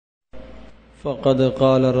فقد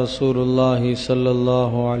قال رسول الله صلى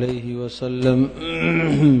الله عليه وسلم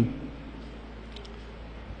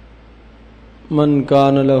من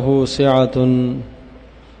كان له سعة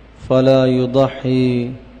فلا يضحي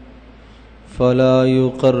فلا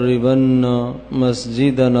يقربن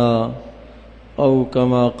مسجدنا او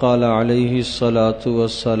كما قال عليه الصلاة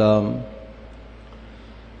والسلام۔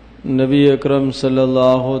 نبی اکرم صلی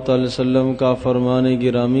اللہ تعالی وسلم کا فرمان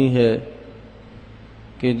گرامی ہے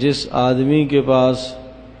کہ جس آدمی کے پاس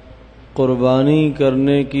قربانی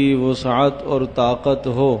کرنے کی وسعت اور طاقت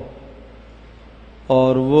ہو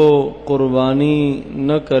اور وہ قربانی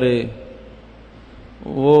نہ کرے،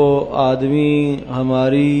 وہ آدمی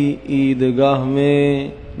ہماری عیدگاہ میں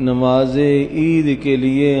نماز عید کے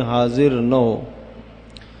لیے حاضر نہ ہو۔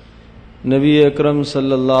 نبی اکرم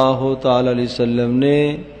صلی اللہ تعالی علیہ وسلم نے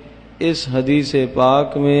اس حدیث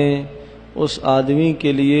پاک میں اس آدمی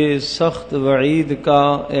کے لیے سخت وعید کا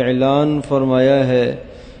اعلان فرمایا ہے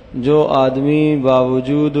جو آدمی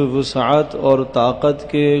باوجود وسعت اور طاقت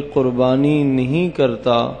کے قربانی نہیں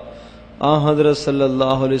کرتا۔ حضرت صلی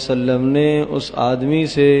اللہ علیہ وسلم نے اس آدمی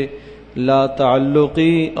سے لا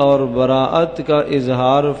تعلقی اور براءت کا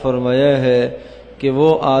اظہار فرمایا ہے کہ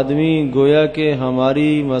وہ آدمی گویا کہ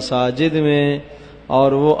ہماری مساجد میں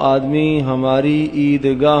اور وہ آدمی ہماری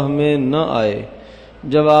عیدگاہ میں نہ آئے۔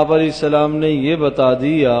 جب آپ علیہ السلام نے یہ بتا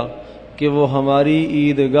دیا کہ وہ ہماری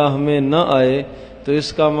عیدگاہ میں نہ آئے تو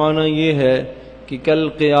اس کا معنی یہ ہے کہ کل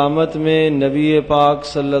قیامت میں نبی پاک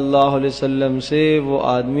صلی اللہ علیہ وسلم سے وہ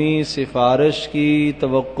آدمی سفارش کی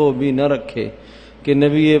توقع بھی نہ رکھے کہ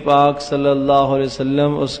نبی پاک صلی اللہ علیہ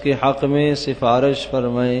وسلم اس کے حق میں سفارش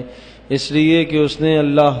فرمائیں، اس لیے کہ اس نے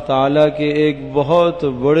اللہ تعالیٰ کے ایک بہت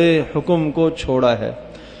بڑے حکم کو چھوڑا ہے۔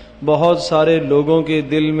 بہت سارے لوگوں کے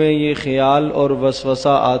دل میں یہ خیال اور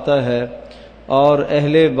وسوسہ آتا ہے اور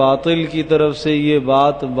اہل باطل کی طرف سے یہ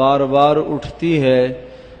بات بار بار اٹھتی ہے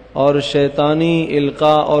اور شیطانی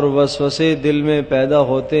القاء اور وسوسے دل میں پیدا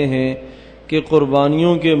ہوتے ہیں کہ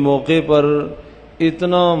قربانیوں کے موقع پر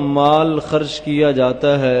اتنا مال خرچ کیا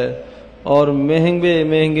جاتا ہے اور مہنگے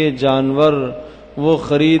مہنگے جانور وہ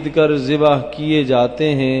خرید کر ذبح کیے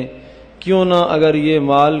جاتے ہیں، کیوں نہ اگر یہ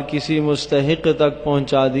مال کسی مستحق تک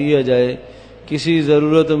پہنچا دیا جائے، کسی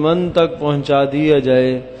ضرورت مند تک پہنچا دیا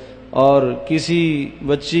جائے اور کسی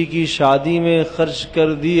بچی کی شادی میں خرچ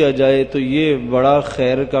کر دیا جائے تو یہ بڑا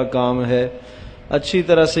خیر کا کام ہے۔ اچھی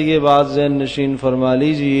طرح سے یہ بات ذہن نشین فرما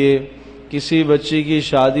لیجئے، کسی بچی کی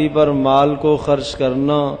شادی پر مال کو خرچ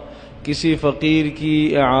کرنا، کسی فقیر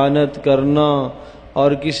کی اعانت کرنا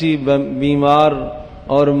اور کسی بیمار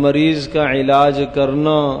اور مریض کا علاج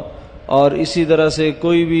کرنا اور اسی طرح سے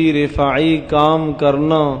کوئی بھی رفاعی کام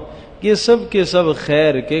کرنا، یہ سب کے سب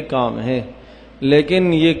خیر کے کام ہیں،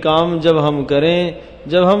 لیکن یہ کام جب ہم کریں،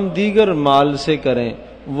 جب ہم دیگر مال سے کریں،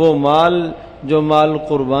 وہ مال جو مال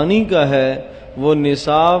قربانی کا ہے، وہ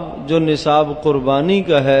نصاب جو نصاب قربانی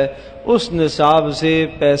کا ہے، اس نصاب سے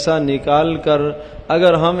پیسہ نکال کر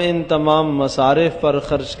اگر ہم ان تمام مصارف پر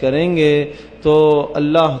خرچ کریں گے تو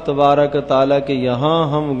اللہ تبارک تعالیٰ کے یہاں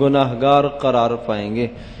ہم گناہگار قرار پائیں گے۔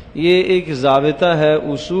 یہ ایک ضابطہ ہے،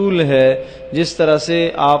 اصول ہے۔ جس طرح سے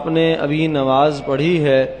آپ نے ابھی نماز پڑھی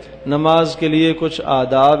ہے، نماز کے لیے کچھ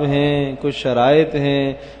آداب ہیں، کچھ شرائط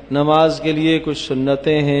ہیں، نماز کے لیے کچھ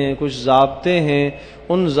سنتیں ہیں، کچھ ضابطے ہیں،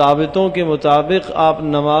 ان ضابطوں کے مطابق آپ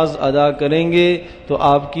نماز ادا کریں گے تو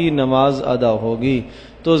آپ کی نماز ادا ہوگی۔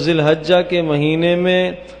 تو ذی الحجہ کے مہینے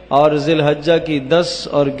میں اور ذی الحجہ کی 10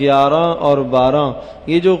 اور 11 اور 12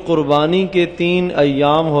 یہ جو قربانی کے 3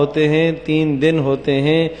 ایام ہوتے ہیں، 3 دن ہوتے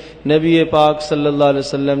ہیں، نبی پاک صلی اللہ علیہ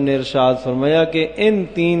وسلم نے ارشاد فرمایا کہ ان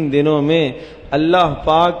 3 دنوں میں اللہ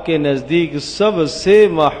پاک کے نزدیک سب سے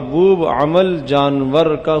محبوب عمل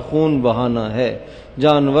جانور کا خون بہانا ہے۔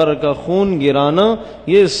 جانور کا خون گرانا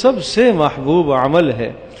یہ سب سے محبوب عمل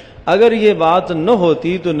ہے۔ اگر یہ بات نہ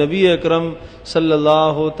ہوتی تو نبی اکرم صلی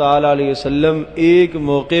اللہ تعالی علیہ وسلم ایک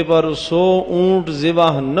موقع پر 100 اونٹ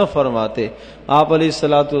ذبح نہ فرماتے۔ آپ علیہ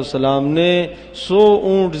الصلوۃ والسلام نے 100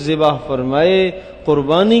 اونٹ ذبح فرمائے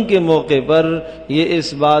قربانی کے موقع پر۔ یہ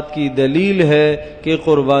اس بات کی دلیل ہے کہ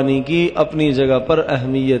قربانی کی اپنی جگہ پر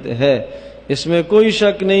اہمیت ہے۔ اس میں کوئی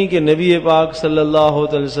شک نہیں کہ نبی پاک صلی اللہ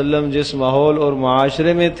علیہ وسلم جس ماحول اور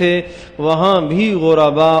معاشرے میں تھے وہاں بھی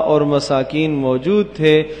غرباء اور مساکین موجود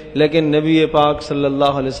تھے، لیکن نبی پاک صلی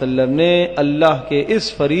اللہ علیہ وسلم نے اللہ کے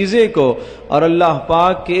اس فریضے کو اور اللہ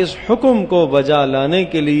پاک کے اس حکم کو بجا لانے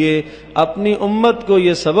کے لیے اپنی امت کو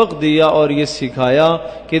یہ سبق دیا اور یہ سکھایا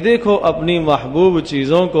کہ دیکھو اپنی محبوب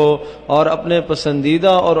چیزوں کو اور اپنے پسندیدہ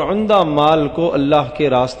اور عمدہ مال کو اللہ کے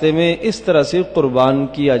راستے میں اس طرح سے قربان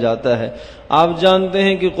کیا جاتا ہے۔ آپ جانتے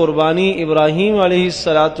ہیں کہ قربانی ابراہیم علیہ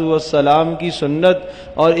السلام کی سنت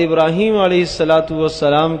اور ابراہیم علیہ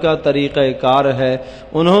السلام کا طریقہ کار ہے۔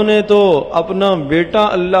 انہوں نے تو اپنا بیٹا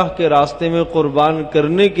اللہ کے راستے میں قربان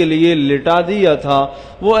کرنے کے لیے لٹا دیا تھا۔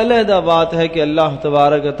 وہ علیحدہ بات ہے کہ اللہ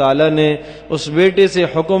تبارک تعالی نے اس بیٹے سے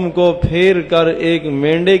حکم کو پھیر کر ایک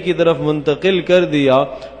مینڈے کی طرف منتقل کر دیا،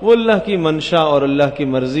 وہ اللہ کی منشا اور اللہ کی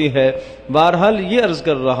مرضی ہے۔ بہرحال یہ عرض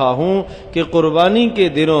کر رہا ہوں کہ قربانی کے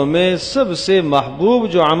دنوں میں سب سے محبوب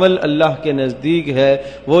جو عمل اللہ کے نزدیک ہے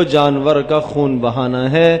وہ جانور کا خون بہانا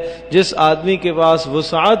ہے۔ جس آدمی کے پاس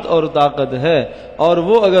وسعت اور طاقت ہے اور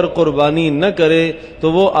وہ اگر قربانی نہ کرے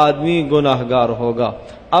تو وہ آدمی گناہگار ہوگا۔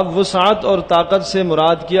 اب وسعت اور طاقت سے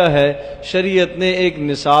مراد کیا ہے؟ شریعت نے ایک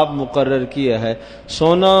نصاب مقرر کیا ہے۔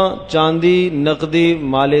 سونا، چاندی، نقدی،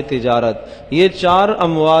 مال تجارت، یہ چار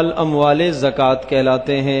اموال زکوٰۃ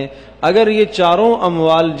کہلاتے ہیں۔ اگر یہ چاروں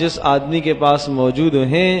اموال جس آدمی کے پاس موجود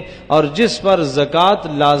ہیں اور جس پر زکوٰۃ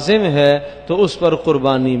لازم ہے تو اس پر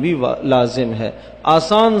قربانی بھی لازم ہے۔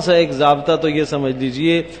 آسان سا ایک ضابطہ تو یہ سمجھ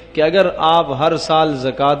لیجئے کہ اگر آپ ہر سال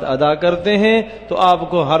زکوٰۃ ادا کرتے ہیں تو آپ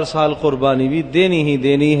کو ہر سال قربانی بھی دینی ہی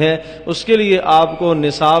دینی ہے۔ اس کے لیے آپ کو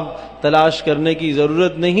نصاب تلاش کرنے کی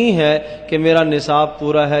ضرورت نہیں ہے کہ میرا نصاب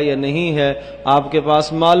پورا ہے یا نہیں ہے۔ آپ کے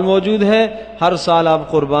پاس مال موجود ہے، ہر سال آپ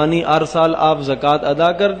قربانی، ہر سال آپ زکوٰۃ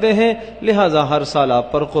ادا کرتے ہیں، لہذا ہر سال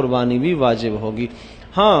آپ پر قربانی بھی واجب ہوگی۔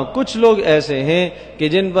 ہاں، کچھ لوگ ایسے ہیں کہ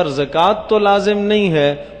جن پر زکوٰۃ تو لازم نہیں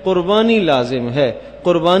ہے، قربانی لازم ہے۔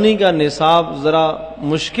 قربانی کا نصاب ذرا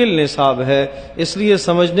مشکل نصاب ہے، اس لیے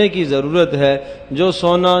سمجھنے کی ضرورت ہے۔ جو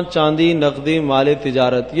سونا، چاندی، نقدی، مال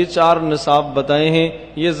تجارت، یہ چار نصاب بتائے ہیں،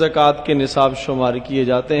 یہ زکوٰۃ کے نصاب شمار کیے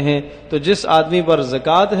جاتے ہیں۔ تو جس آدمی پر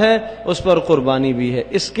زکوٰۃ ہے اس پر قربانی بھی ہے۔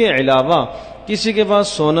 اس کے علاوہ کسی کے پاس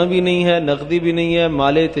سونا بھی نہیں ہے، نقدی بھی نہیں ہے،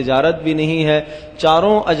 مال تجارت بھی نہیں ہے،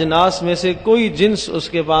 چاروں اجناس میں سے کوئی جنس اس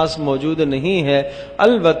کے پاس موجود نہیں ہے،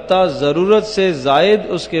 البتہ ضرورت سے زائد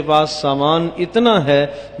اس کے پاس سامان اتنا ہے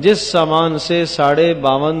جس سامان سے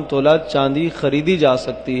 52.5 تولہ چاندی خریدی جا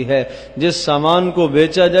سکتی ہے۔ جس سامان کو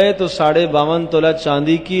بیچا جائے تو 52.5 تولہ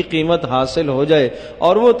چاندی کی قیمت حاصل ہو جائے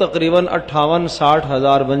اور وہ تقریباً 58-60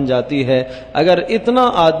 ہزار بن جاتی ہے۔ اگر اتنا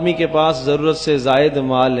آدمی کے پاس ضرورت سے زائد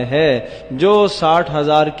مال ہے جو 60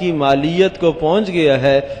 ہزار کی مالیت کو پہنچ گیا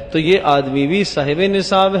ہے تو یہ آدمی بھی صاحب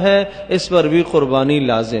نصاب ہے، اس پر بھی قربانی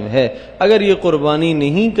لازم ہے۔ اگر یہ قربانی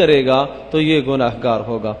نہیں کرے گا تو یہ گناہگار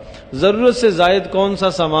ہوگا۔ ضرورت سے زائد کون سا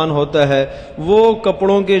سامان ہوتا ہے؟ وہ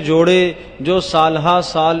کپڑوں کے جوڑے جو سال ہا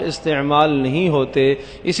سال استعمال نہیں ہوتے،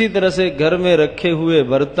 اسی طرح سے گھر میں رکھے ہوئے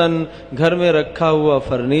برتن، گھر میں رکھا ہوا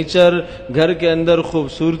فرنیچر، گھر کے اندر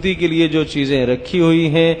خوبصورتی کے لیے جو چیزیں رکھی ہوئی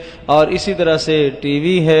ہیں، اور اسی طرح سے ٹی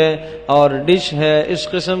وی ہے اور ڈش ہے، اس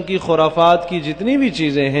قسم کی خرافات کی جتنی بھی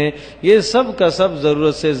چیزیں ہیں، یہ سب کا سب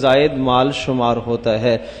ضرورت سے زائد مال شمار ہوتا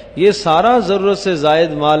ہے۔ یہ سارا ضرورت سے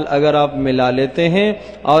زائد مال اگر آپ ملا لیتے ہیں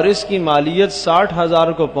اور اس کی مالیت 60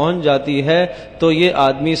 ہزار کو پہنچ جاتی ہے تو یہ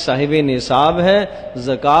آدمی صاحب نصاب ہے،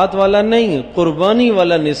 زکوٰۃ والا نہیں، قربانی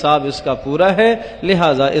والا نصاب اس کا پورا ہے،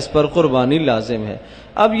 لہذا اس پر قربانی لازم ہے۔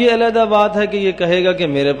 اب یہ علیحدہ بات ہے کہ یہ کہے گا کہ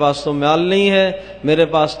میرے پاس تو مال نہیں ہے، میرے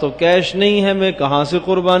پاس تو کیش نہیں ہے، میں کہاں سے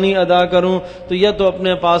قربانی ادا کروں؟ تو یا تو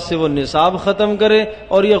اپنے پاس سے وہ نصاب ختم کرے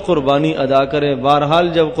اور یا قربانی ادا کرے۔ بہرحال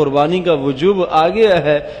جب قربانی کا وجوب آ گیا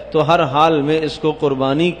ہے تو ہر حال میں اس کو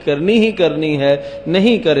قربانی کرنی ہی کرنی ہے،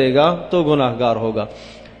 نہیں کرے گا تو گناہگار ہوگا۔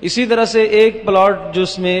 اسی طرح سے ایک پلاٹ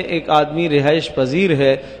جس میں ایک آدمی رہائش پذیر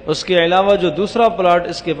ہے، اس کے علاوہ جو دوسرا پلاٹ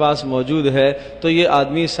اس کے پاس موجود ہے تو یہ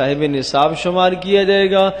آدمی صاحب نصاب شمار کیا جائے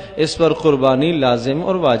گا، اس پر قربانی لازم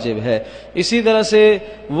اور واجب ہے۔ اسی طرح سے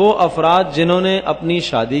وہ افراد جنہوں نے اپنی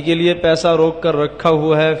شادی کے لیے پیسہ روک کر رکھا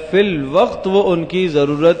ہوا ہے، فی الوقت وہ ان کی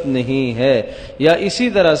ضرورت نہیں ہے، یا اسی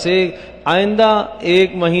طرح سے آئندہ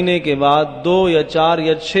 1 مہینے کے بعد 2 یا 4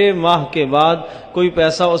 یا 6 ماہ کے بعد کوئی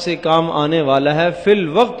پیسہ اسے کام آنے والا ہے، فی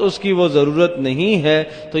الوقت اس کی وہ ضرورت نہیں ہے،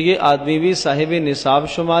 تو یہ آدمی بھی صاحب نصاب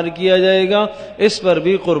شمار کیا جائے گا، اس پر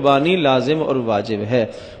بھی قربانی لازم اور واجب ہے۔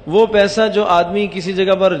 وہ پیسہ جو آدمی کسی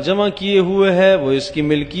جگہ پر جمع کیے ہوئے ہے وہ اس کی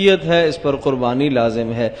ملکیت ہے، اس پر قربانی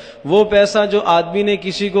لازم ہے۔ وہ پیسہ جو آدمی نے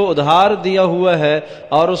کسی کو ادھار دیا ہوا ہے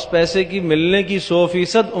اور اس پیسے کی ملنے کی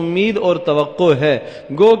 100% امید اور توقع ہے،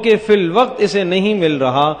 گو کہ فی الوقت اسے نہیں مل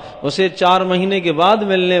رہا، اسے 4 مہینے کے بعد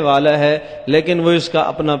ملنے والا ہے، لیکن وہ اس کا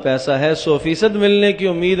اپنا پیسہ ہے، 100% ملنے کی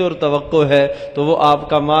امید اور توقع ہے، تو وہ آپ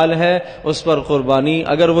کا مال ہے، اس پر قربانی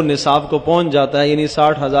اگر وہ نصاب کو پہنچ جاتا ہے، یعنی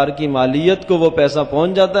 60 ہزار کی مالیت کو وہ پیسہ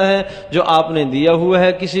پہنچ جاتا ہے جو آپ نے دیا ہوا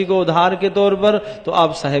ہے کسی کو ادھار کے طور پر، تو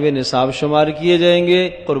آپ صاحب نصاب شمار کیے جائیں گے،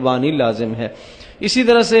 قربانی لازم ہے۔ اسی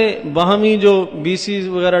طرح سے باہمی جو BC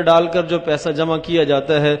وغیرہ ڈال کر جو پیسہ جمع کیا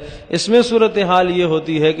جاتا ہے، اس میں صورتحال یہ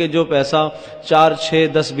ہوتی ہے کہ جو پیسہ 4 6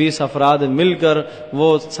 10 20 افراد مل کر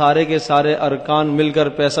وہ سارے کے سارے ارکان مل کر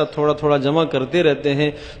پیسہ تھوڑا تھوڑا جمع کرتے رہتے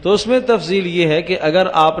ہیں، تو اس میں تفصیل یہ ہے کہ اگر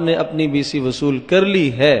آپ نے اپنی BC وصول کر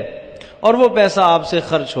لی ہے اور وہ پیسہ آپ سے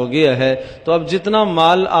خرچ ہو گیا ہے، تو اب جتنا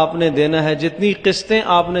مال آپ نے دینا ہے، جتنی قسطیں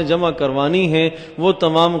آپ نے جمع کروانی ہیں، وہ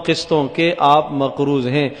تمام قسطوں کے آپ مقروض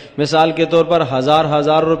ہیں۔ مثال کے طور پر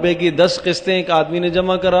 1000 روپے کی 10 قسطیں ایک آدمی نے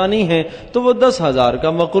جمع کرانی ہیں، تو وہ 10,000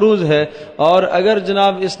 کا مقروض ہے۔ اور اگر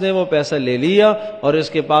جناب اس نے وہ پیسہ لے لیا اور اس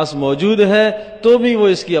کے پاس موجود ہے تو بھی وہ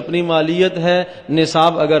اس کی اپنی مالیت ہے،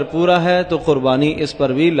 نصاب اگر پورا ہے تو قربانی اس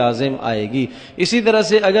پر بھی لازم آئے گی۔ اسی طرح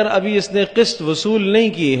سے اگر ابھی اس نے قسط وصول نہیں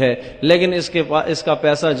کی ہے لیکن اس کا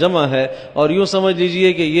پیسہ جمع ہے، اور یوں سمجھ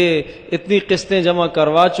لیجئے کہ یہ اتنی قسطیں جمع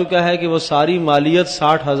کروا چکا ہے کہ وہ ساری مالیت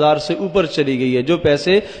 60,000 سے اوپر چلی گئی ہے۔ جو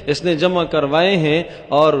پیسے اس نے جمع کروائے ہیں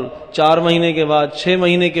اور 4 مہینے کے بعد 6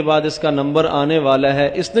 مہینے کے بعد اس کا نمبر آنے والا ہے،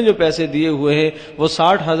 اس نے جو پیسے دیے ہوئے ہیں وہ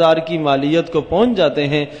 60,000 کی مالیت کو پہنچ جاتے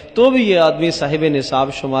ہیں، تو بھی یہ آدمی صاحب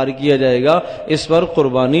نصاب شمار کیا جائے گا، اس پر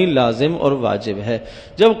قربانی لازم اور واجب ہے۔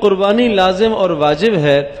 جب قربانی لازم اور واجب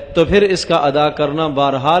ہے تو پھر اس کا ادا کرنا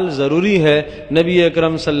بہرحال ضروری ہے۔ نبی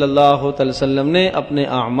اکرم صلی اللہ علیہ وسلم نے اپنے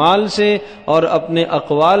اعمال سے اور اپنے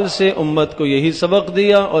اقوال سے امت کو یہی سبق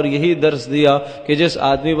دیا اور یہی درس دیا کہ جس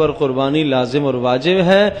آدمی پر قربانی لازم اور واجب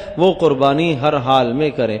ہے وہ قربانی ہر حال میں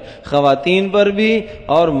کرے، خواتین پر بھی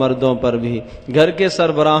اور مردوں پر بھی۔ گھر کے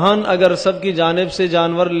سربراہان اگر سب کی جانب سے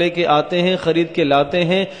جانور لے کے آتے ہیں، خرید کے لاتے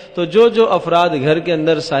ہیں، تو جو افراد گھر کے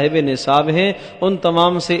اندر صاحب نصاب ہیں ان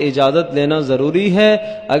تمام سے اجازت لینا ضروری ہے۔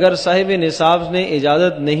 اگر صاحب نصاب نے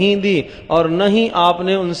اجازت نہیں دی اور نہ ہی آپ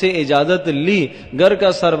نے ان سے اجازت لی، گھر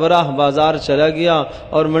کا سربراہ بازار چلا گیا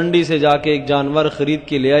اور منڈی سے جا کے ایک جانور خرید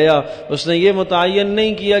کے لے آیا، اس نے یہ متعین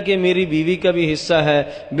نہیں کیا کہ میری بیوی کا بھی حصہ ہے،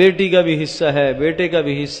 بیٹی کا بھی حصہ ہے، بیٹے کا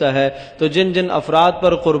بھی حصہ ہے، تو جن افراد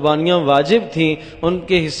پر قربانیاں واجب تھیں ان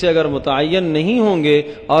کے حصے اگر متعین نہیں ہوں گے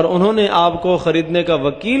اور انہوں نے آپ کو خریدنے کا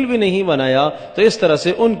وکیل بھی نہیں بنایا تو اس طرح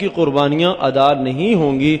سے ان کی قربانیاں ادا نہیں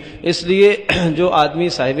ہوں گی۔ اس لیے جو آدمی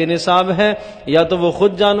صاحب نصاب ہے یا تو وہ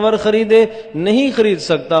خود جانور خریدے، نہیں خرید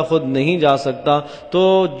سکتا، خود نہیں جا سکتا، تو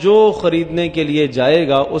جو خریدنے کے لیے جائے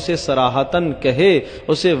گا اسے صراحتاً کہے،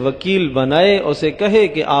 اسے وکیل بنائے، اسے کہے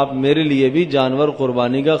کہ آپ میرے لیے بھی جانور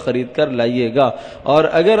قربانی کا خرید کر لائیے گا۔ اور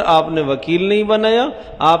اگر آپ نے وکیل نہیں بنایا،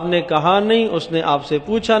 آپ نے کہا نہیں، اس نے آپ سے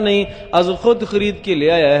پوچھا نہیں، از خود خرید کے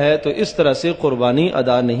لے آیا ہے، تو اس طرح سے قربانی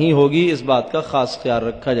ادا نہیں ہوگی۔ اس بات کا خاص خیال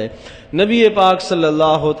رکھا جائے۔ نبی پاک صلی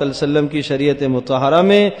اللہ علیہ وسلم کی شریعت مطہرہ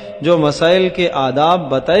میں جو مسائل کے آداب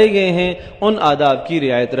بتائے گئے ہیں ان آداب کی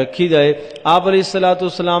رعایت رکھی جائے۔ آپ علیہ الصلوۃ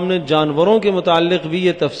والسلام نے جانوروں کے متعلق بھی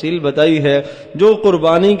یہ تفصیل بتائی ہے۔ جو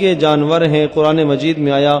قربانی کے جانور ہیں، قرآن مجید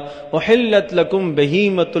میں آیا احلت لکم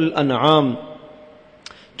بہیمۃ الانعام،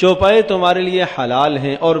 چوپائے تمہارے لیے حلال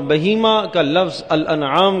ہیں، اور بہیمہ کا لفظ،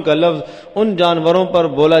 الانعام کا لفظ ان جانوروں پر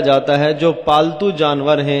بولا جاتا ہے جو پالتو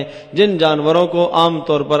جانور ہیں، جن جانوروں کو عام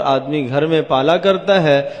طور پر آدمی گھر میں پالا کرتا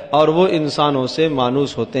ہے اور وہ انسانوں سے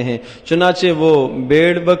مانوس ہوتے ہیں۔ چنانچہ وہ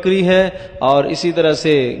بھیڑ بکری ہے، اور اسی طرح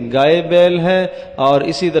سے گائے بیل ہے، اور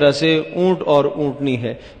اسی طرح سے اونٹ اور اونٹنی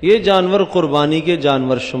ہے۔ یہ جانور قربانی کے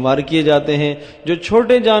جانور شمار کیے جاتے ہیں۔ جو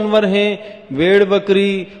چھوٹے جانور ہیں، بھیڑ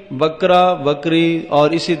بکری، بکرا بکری اور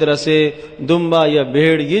اسی طرح سے دمبا یا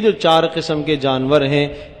بھیڑ، یہ جو 4 قسم کے جانور ہیں،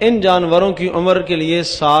 ان جانوروں کی عمر کے لیے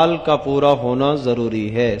سال کا پورا ہونا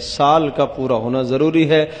ضروری ہے، سال کا پورا ہونا ضروری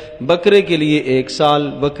ہے۔ بکرے کے لیے 1 سال،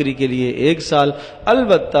 بکری کے لیے 1 سال۔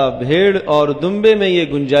 البتہ بھیڑ اور دمبے میں یہ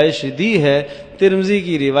گنجائش دی ہے، ترمذی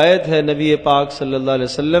کی روایت ہے، نبی پاک صلی اللہ علیہ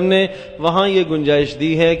وسلم نے وہاں یہ گنجائش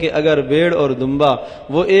دی ہے کہ اگر بھیڑ اور دمبا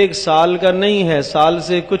وہ 1 سال کا نہیں ہے، سال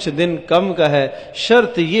سے کچھ دن کم کا ہے،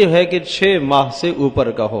 شرط یہ ہے کہ 6 ماہ سے اوپر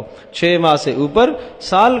کا ہو، 6 ماہ سے اوپر،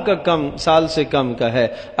 سال سے کم کا ہے۔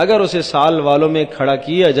 اگر اسے سال والوں میں کھڑا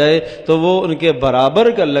کیا جائے تو وہ ان کے برابر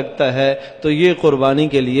کا لگتا ہے تو یہ قربانی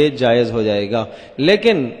کے لیے جائز ہو جائے گا۔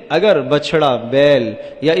 لیکن اگر بچڑا، بیل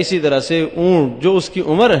یا اسی طرح سے اونٹ جو اس کی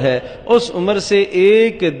عمر ہے، اس عمر سے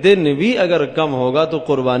 1 دن بھی اگر کم ہوگا تو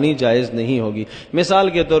قربانی جائز نہیں ہوگی۔ مثال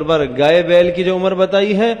کے طور پر گائے بیل کی جو عمر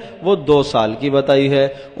بتائی ہے وہ 2 سال کی بتائی ہے،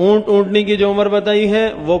 اونٹ اونٹنی کی جو عمر بتائی ہے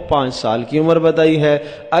وہ 5 سال کی عمر بتائی ہے۔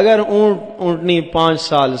 اگر اونٹ اونٹنی 5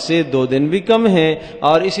 سال سے 2 دن بھی کم ہیں،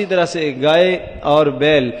 اور اسی طرح سے گائے اور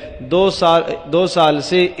بیل 2 سال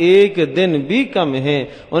سے 1 دن بھی کم ہیں،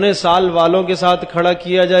 انہیں سال والوں کے ساتھ کھڑا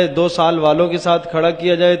کیا جائے، 2 سال والوں کے ساتھ کھڑا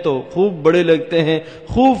کیا جائے تو خوب بڑے لگتے ہیں،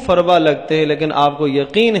 خوب فربا لگتے ہیں، لیکن لیکن آپ کو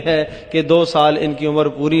یقین ہے کہ 2 سال ان کی عمر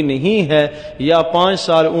پوری نہیں ہے یا 5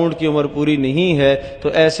 سال اونٹ کی عمر پوری نہیں ہے، تو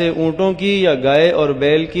ایسے اونٹوں کی یا گائے اور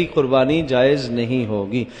بیل کی قربانی جائز نہیں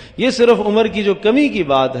ہوگی۔ یہ صرف عمر کی جو کمی کی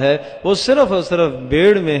بات ہے وہ صرف اور صرف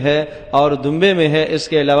بھیڑ میں ہے اور دمبے میں ہے، اس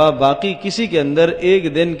کے علاوہ باقی کسی کے اندر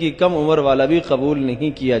 1 دن کی کم عمر والا بھی قبول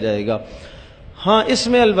نہیں کیا جائے گا۔ ہاں اس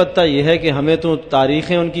میں البتہ یہ ہے کہ ہمیں تو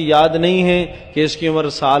تاریخیں ان کی یاد نہیں ہیں کہ اس کی عمر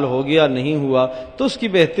سال ہو گیا نہیں ہوا، تو اس کی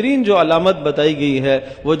بہترین جو علامت بتائی گئی ہے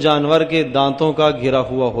وہ جانور کے دانتوں کا گرا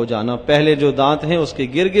ہوا ہو جانا، پہلے جو دانت ہیں اس کے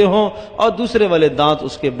گر گئے ہوں اور دوسرے والے دانت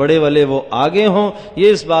اس کے بڑے والے وہ آگے ہوں،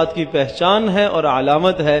 یہ اس بات کی پہچان ہے اور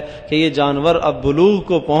علامت ہے کہ یہ جانور اب بلوغ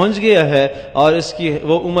کو پہنچ گیا ہے اور اس کی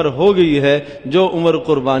وہ عمر ہو گئی ہے جو عمر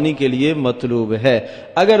قربانی کے لیے مطلوب ہے۔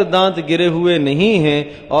 اگر دانت گرے ہوئے نہیں ہیں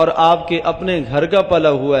اور آپ کے اپنے گھر کا پلا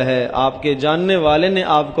ہوا ہے، آپ کے جاننے والے نے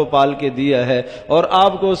آپ کو پال کے دیا ہے اور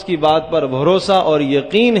آپ کو اس کی بات پر بھروسہ اور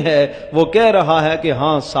یقین ہے، وہ کہہ رہا ہے کہ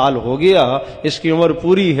ہاں سال ہو گیا، اس کی عمر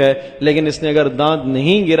پوری ہے، لیکن اس نے اگر دانت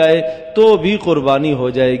نہیں گرائے تو بھی قربانی ہو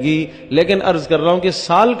جائے گی۔ لیکن عرض کر رہا ہوں کہ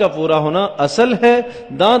سال کا پورا ہونا اصل ہے،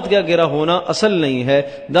 دانت کا گرا ہونا اصل نہیں ہے۔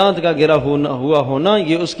 دانت کا گرا ہوا ہونا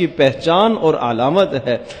یہ اس کی پہچان اور علامت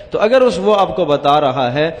ہے۔ تو اگر وہ آپ کو بتا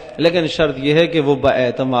رہا ہے، لیکن شرط یہ ہے کہ وہ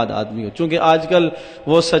باعتماد آدمی ہو، چونکہ آج کل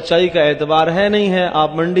وہ سچائی کا اعتبار ہے نہیں ہے۔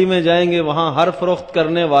 آپ منڈی میں جائیں گے، وہاں ہر فروخت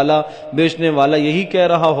کرنے والا بیچنے والا یہی کہہ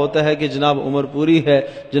رہا ہوتا ہے کہ جناب عمر پوری ہے،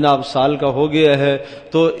 جناب سال کا ہو گیا ہے،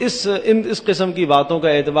 تو اس قسم کی باتوں کا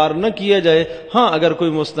اعتبار نہ کیا جائے۔ ہاں اگر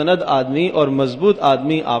کوئی مستند آدمی اور مضبوط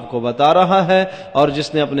آدمی آپ کو بتا رہا ہے اور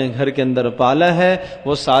جس نے اپنے گھر کے اندر پالا ہے،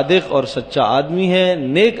 وہ صادق اور سچا آدمی ہے،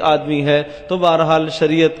 نیک آدمی ہے، تو بہرحال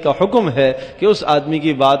شریعت کا حکم ہے کہ اس آدمی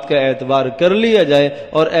کی بات کا اعتبار کر لیا جائے،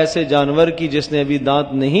 اور ایسے جانور کی جس نے ابھی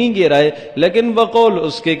دانت نہیں گرائے لیکن بقول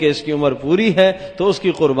اس کے کہ اس کی عمر پوری ہے تو اس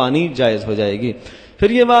کی قربانی جائز ہو جائے گی۔ پھر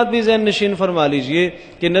یہ بات بھی ذہن نشین فرما لیجئے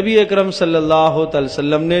کہ نبی اکرم صلی اللہ علیہ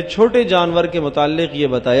وسلم نے چھوٹے جانور کے متعلق یہ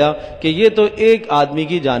بتایا کہ یہ تو ایک آدمی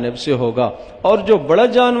کی جانب سے ہوگا، اور جو بڑا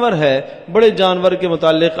جانور ہے، بڑے جانور کے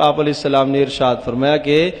متعلق آپ علیہ السلام نے ارشاد فرمایا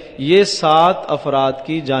کہ یہ 7 افراد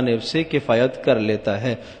کی جانب سے کفایت کر لیتا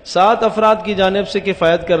ہے۔ 7 افراد کی جانب سے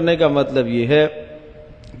کفایت کرنے کا مطلب یہ ہے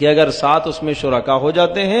کہ اگر 7 اس میں شرکا ہو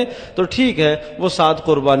جاتے ہیں تو ٹھیک ہے، وہ 7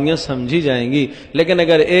 قربانیاں سمجھی جائیں گی، لیکن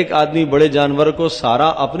اگر ایک آدمی بڑے جانور کو سارا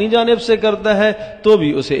اپنی جانب سے کرتا ہے تو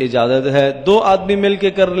بھی اسے اجازت ہے، 2 آدمی مل کے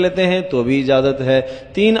کر لیتے ہیں تو بھی اجازت ہے،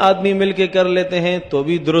 3 آدمی مل کے کر لیتے ہیں تو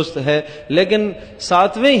بھی درست ہے، لیکن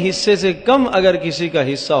 7ویں حصے سے کم اگر کسی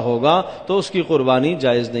کا حصہ ہوگا تو اس کی قربانی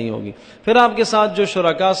جائز نہیں ہوگی۔ پھر آپ کے ساتھ جو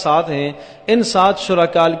شرکا 7 ہیں، ان 7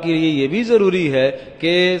 شرکاء کے لیے یہ بھی ضروری ہے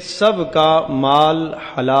کہ سب کا مال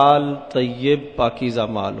حلال طیب پاکیزہ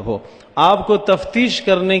مال ہو۔ آپ کو تفتیش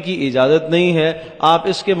کرنے کی اجازت نہیں ہے، آپ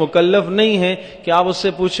اس کے مکلف نہیں ہیں کہ آپ اس سے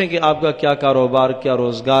پوچھیں کہ آپ کا کیا کاروبار، کیا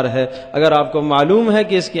روزگار ہے۔ اگر آپ کو معلوم ہے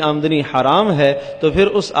کہ اس کی آمدنی حرام ہے تو پھر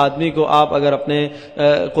اس آدمی کو آپ اگر اپنے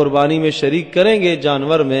قربانی میں شریک کریں گے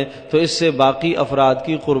جانور میں، تو اس سے باقی افراد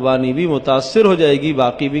کی قربانی بھی متاثر ہو جائے گی،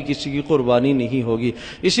 باقی بھی کسی کی قربانی نہیں ہوگی۔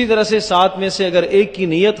 اسی طرح سے 7 میں سے اگر ایک کی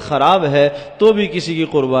نیت خراب ہے تو بھی کسی کی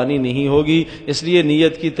قربانی نہیں ہوگی، اس لیے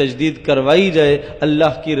نیت کی تجدید کروائی جائے،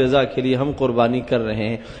 اللہ کی رضا کے لیے ہم قربانی کر رہے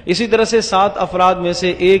ہیں۔ اسی طرح سے 7 افراد میں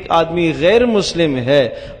سے ایک آدمی غیر مسلم ہے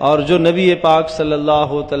اور جو نبی پاک صلی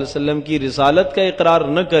اللہ علیہ وسلم کی رسالت کا اقرار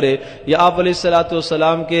نہ کرے، یا آپ علیہ الصلوۃ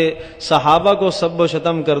والسلام کے صحابہ کو سب و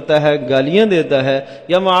شتم کرتا ہے، گالیاں دیتا ہے،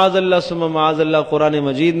 یا معاذ اللہ ثم معاذ اللہ قرآن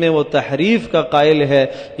مجید میں وہ تحریف کا قائل ہے،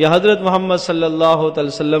 یا حضرت محمد صلی اللہ علیہ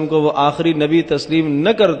وسلم کو وہ آخری نبی تسلیم نہ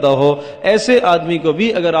کرتا ہو، ایسے آدمی کو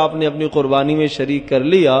بھی اگر آپ نے اپنی قربانی میں شریک کر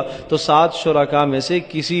لیا تو 7 شرکاء میں سے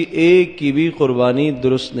کسی ایک کی بھی قربانی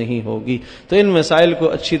درست نہیں ہوگی۔ تو ان مسائل کو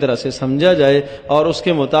اچھی طرح سے سمجھا جائے اور اس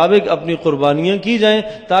کے مطابق اپنی قربانیاں کی جائیں،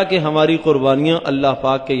 تاکہ ہماری قربانیاں اللہ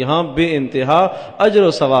پاک کے یہاں بے انتہا اجر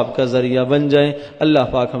و ثواب کا ذریعہ بن جائیں۔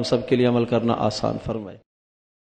 اللہ پاک ہم سب کے لیے عمل کرنا آسان فرمائے۔